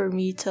option for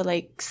me to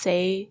like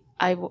say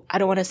I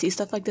don't want to see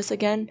stuff like this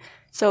again.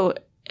 So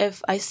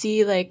if I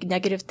see like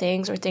negative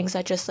things or things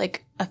that just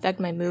like affect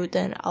my mood,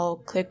 then I'll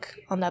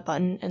click on that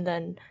button, and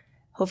then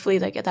hopefully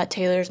like that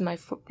tailors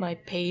my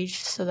page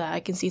so that I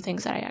can see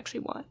things that I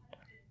actually want.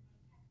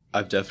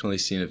 I've definitely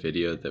seen a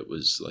video that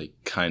was like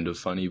kind of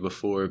funny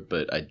before,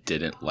 but I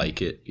didn't like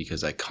it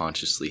because I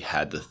consciously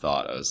had the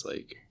thought. I was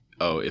like,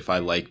 oh, if I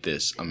like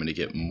this, I'm going to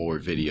get more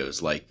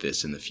videos like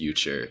this in the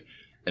future.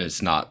 And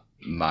it's not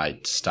my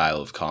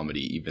style of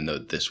comedy, even though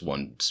this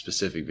one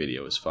specific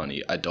video is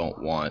funny. I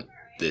don't want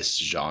this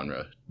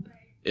genre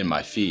in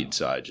my feed,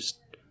 so I just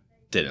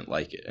didn't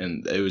like it.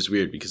 And it was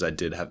weird because I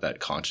did have that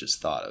conscious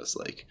thought. I was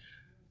like,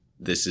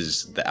 this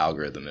is the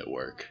algorithm at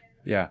work.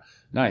 Yeah,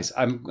 nice.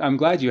 I'm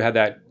glad you had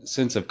that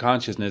sense of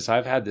consciousness.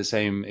 I've had the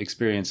same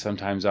experience.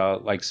 Sometimes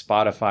like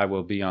Spotify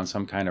will be on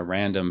some kind of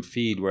random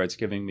feed where it's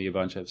giving me a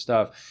bunch of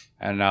stuff,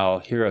 and I'll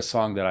hear a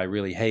song that I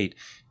really hate,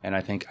 and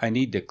I think I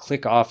need to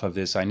click off of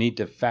this. I need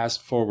to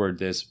fast forward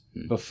this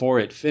before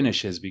it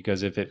finishes,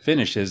 because if it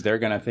finishes, they're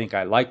going to think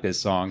I like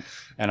this song,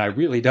 and I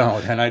really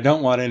don't, and I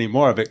don't want any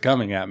more of it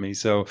coming at me.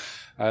 So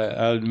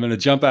I'm going to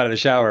jump out of the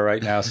shower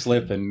right now,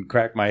 slip and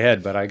crack my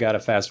head, but I got to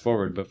fast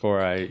forward before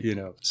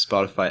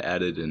Spotify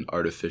added an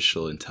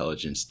artificial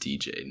intelligence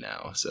DJ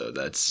now. So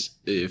that's,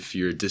 if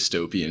your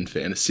dystopian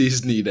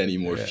fantasies need any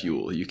more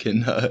fuel, you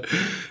can,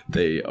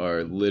 they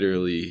are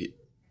literally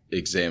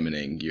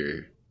examining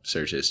your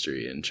search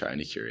history and trying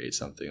to curate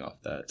something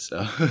off that.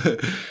 So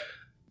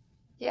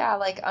yeah,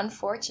 like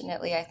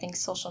unfortunately, I think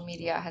social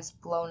media has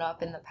blown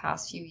up in the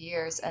past few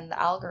years, and the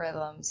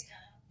algorithms,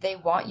 they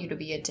want you to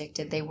be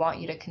addicted. They want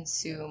you to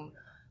consume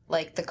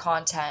like the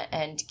content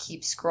and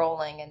keep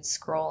scrolling and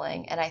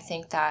scrolling. And I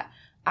think that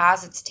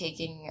as it's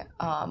taking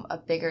a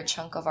bigger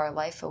chunk of our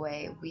life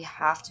away, we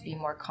have to be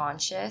more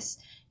conscious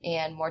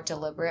and more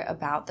deliberate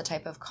about the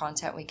type of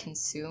content we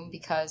consume,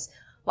 because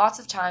lots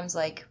of times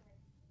like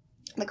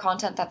the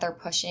content that they're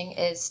pushing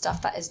is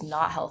stuff that is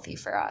not healthy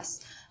for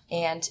us.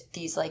 And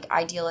these like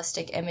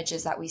idealistic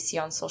images that we see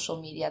on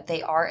social media,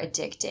 they are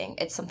addicting.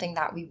 It's something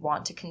that we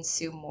want to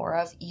consume more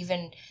of,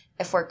 even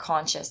if we're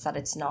conscious that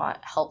it's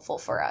not helpful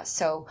for us.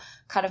 So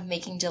kind of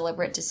making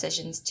deliberate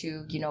decisions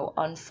to,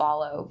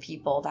 unfollow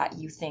people that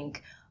you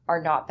think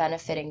are not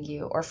benefiting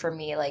you. Or for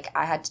me, like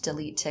I had to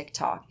delete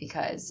TikTok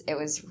because it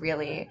was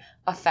really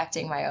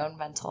affecting my own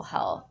mental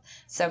health.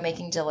 So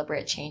making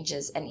deliberate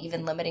changes and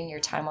even limiting your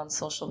time on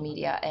social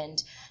media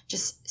and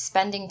just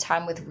spending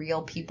time with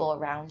real people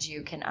around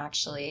you can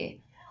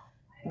actually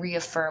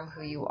reaffirm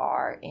who you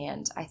are,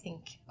 and I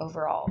think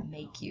overall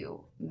make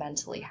you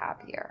mentally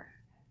happier.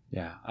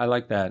 Yeah, I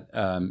like that.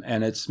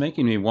 And it's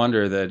making me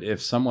wonder that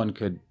if someone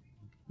could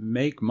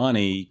make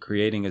money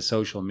creating a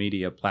social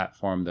media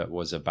platform that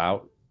was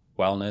about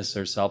wellness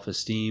or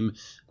self-esteem,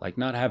 like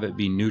not have it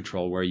be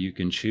neutral where you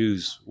can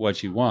choose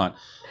what you want,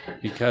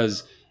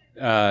 because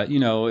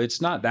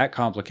it's not that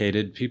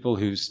complicated. People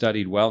who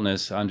studied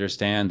wellness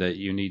understand that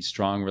you need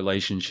strong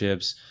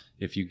relationships.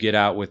 If you get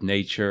out with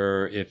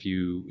nature, if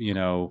you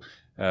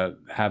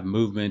have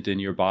movement in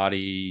your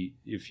body,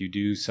 if you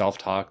do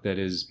self-talk that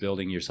is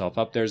building yourself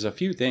up, there's a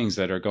few things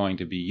that are going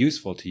to be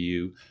useful to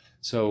you.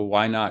 So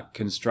why not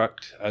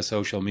construct a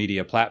social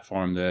media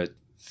platform that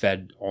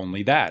fed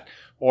only that?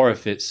 Or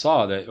if it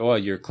saw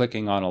that, you're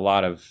clicking on a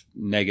lot of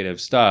negative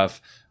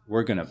stuff,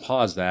 we're going to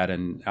pause that,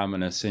 and I'm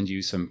going to send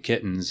you some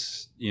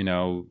kittens,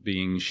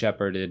 being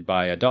shepherded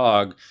by a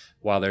dog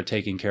while they're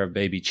taking care of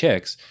baby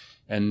chicks.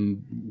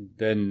 And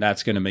then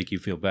that's going to make you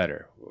feel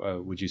better.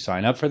 Would you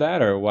sign up for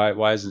that? Or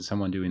why isn't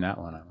someone doing that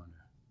one, I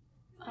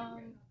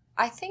wonder?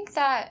 I think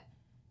that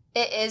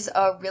it is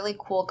a really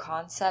cool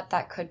concept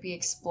that could be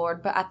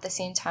explored. But at the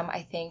same time,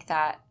 I think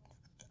that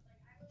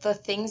the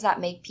things that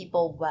make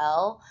people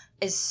well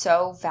is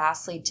so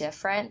vastly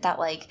different that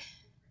like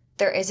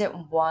there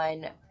isn't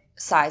one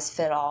size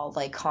fit all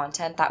like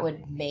content that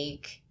would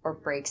make or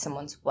break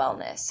someone's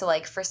wellness. So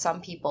like for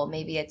some people,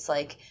 maybe it's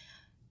like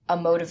a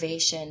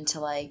motivation to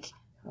like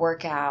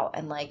work out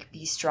and like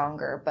be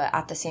stronger, but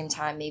at the same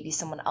time maybe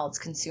someone else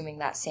consuming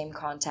that same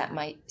content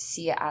might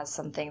see it as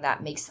something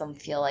that makes them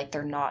feel like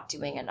they're not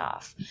doing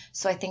enough.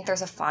 So I think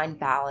there's a fine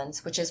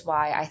balance, which is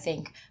why I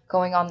think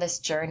going on this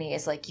journey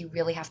is like you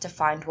really have to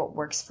find what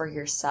works for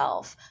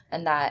yourself,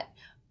 and that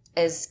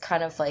is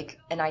kind of like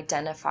an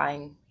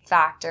identifying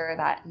factor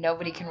that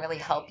nobody can really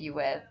help you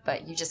with,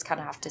 but you just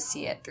kind of have to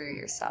see it through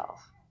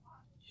yourself.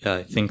 Yeah,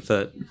 I think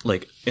that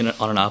like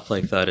on an app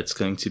like that, it's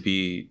going to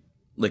be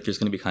like there's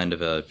going to be kind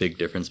of a big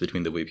difference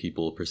between the way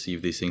people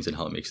perceive these things and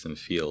how it makes them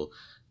feel.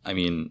 I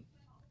mean,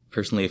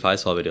 personally, if I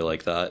saw a video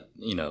like that,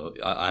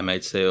 I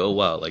might say, oh,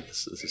 wow, like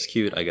this is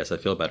cute. I guess I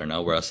feel better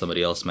now. Whereas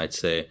somebody else might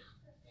say,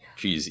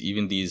 geez,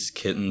 even these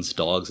kittens,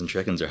 dogs, and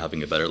chickens are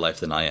having a better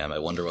life than I am. I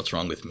wonder what's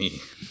wrong with me.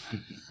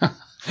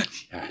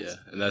 Yeah,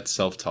 and that's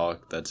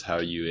self-talk. That's how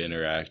you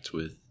interact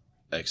with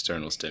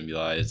external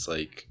stimuli. It's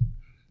like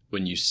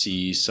when you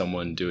see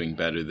someone doing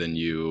better than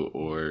you,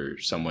 or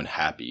someone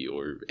happy,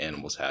 or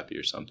animals happy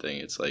or something,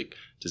 it's like,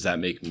 does that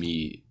make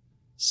me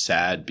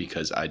sad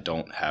because I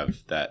don't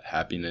have that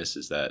happiness,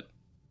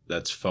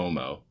 that's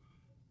FOMO.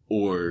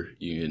 Or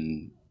you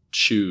can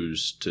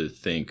choose to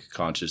think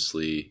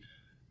consciously,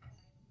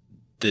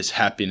 this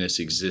happiness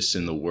exists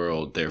in the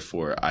world,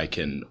 therefore I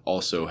can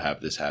also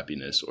have this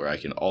happiness, or I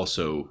can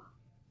also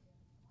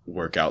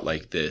work out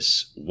like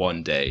this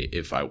one day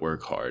if I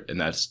work hard.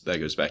 And that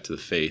goes back to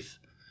the faith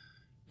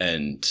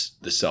and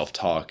the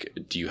self-talk.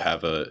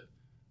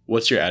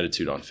 What's your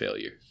attitude on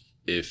failure?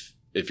 If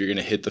you're going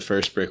to hit the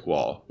first brick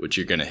wall, which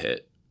you're going to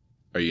hit,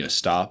 are you going to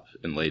stop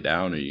and lay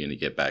down, or are you going to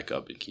get back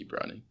up and keep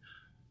running?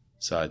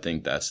 So I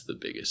think that's the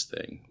biggest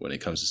thing when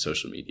it comes to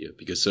social media,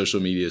 because social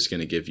media is going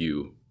to give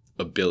you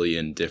a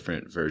billion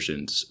different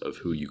versions of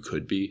who you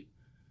could be.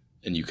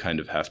 And you kind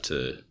of have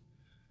to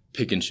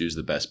pick and choose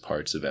the best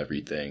parts of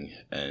everything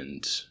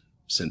and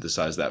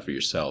synthesize that for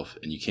yourself.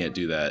 And you can't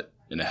do that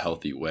in a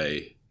healthy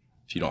way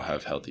if you don't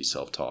have healthy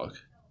self-talk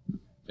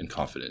and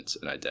confidence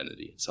and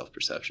identity,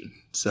 self-perception.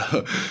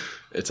 So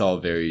it's all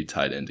very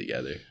tied in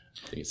together.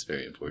 I think it's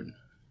very important.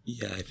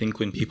 Yeah, I think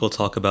when people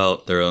talk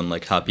about their own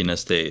like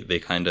happiness, they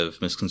kind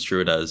of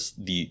misconstrue it as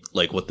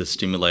what the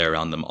stimuli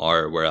around them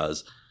are.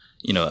 Whereas,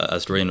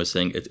 as Dorian was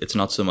saying, it's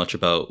not so much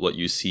about what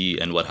you see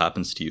and what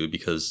happens to you,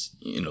 because,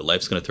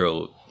 life's going to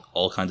throw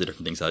all kinds of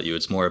different things at you.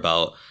 It's more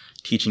about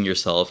teaching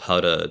yourself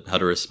how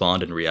to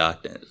respond and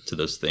react to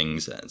those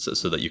things, and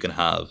so that you can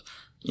have,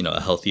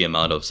 a healthy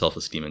amount of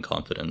self-esteem and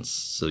confidence,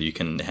 so you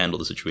can handle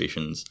the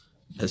situations,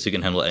 so you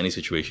can handle any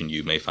situation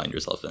you may find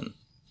yourself in.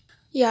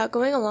 Yeah,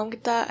 going along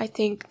with that, I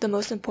think the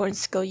most important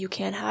skill you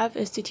can have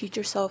is to teach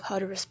yourself how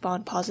to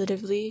respond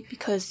positively,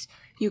 because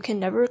you can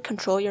never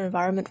control your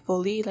environment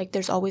fully. Like,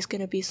 there's always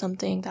going to be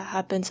something that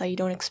happens that you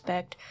don't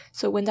expect.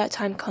 So when that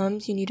time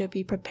comes, you need to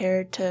be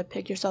prepared to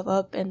pick yourself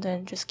up and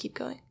then just keep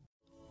going.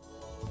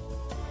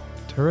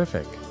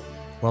 Terrific.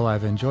 Well,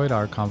 I've enjoyed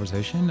our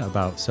conversation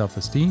about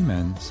self-esteem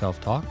and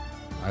self-talk.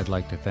 I'd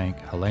like to thank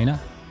Helena,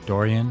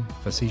 Dorian,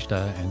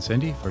 Vasishta, and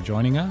Cindy for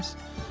joining us.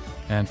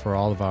 And for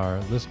all of our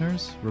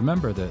listeners,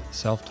 remember that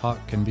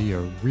self-talk can be a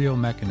real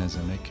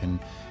mechanism. It can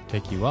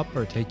take you up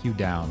or take you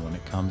down when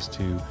it comes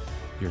to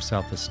your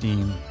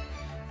self-esteem.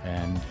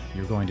 And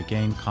you're going to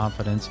gain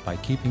confidence by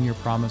keeping your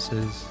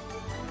promises.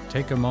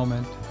 Take a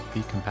moment,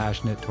 be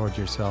compassionate towards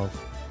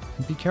yourself,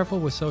 and be careful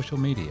with social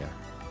media.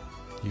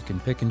 You can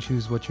pick and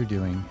choose what you're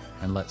doing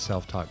and let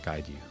self-talk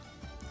guide you.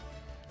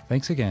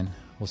 Thanks again.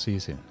 We'll see you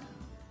soon.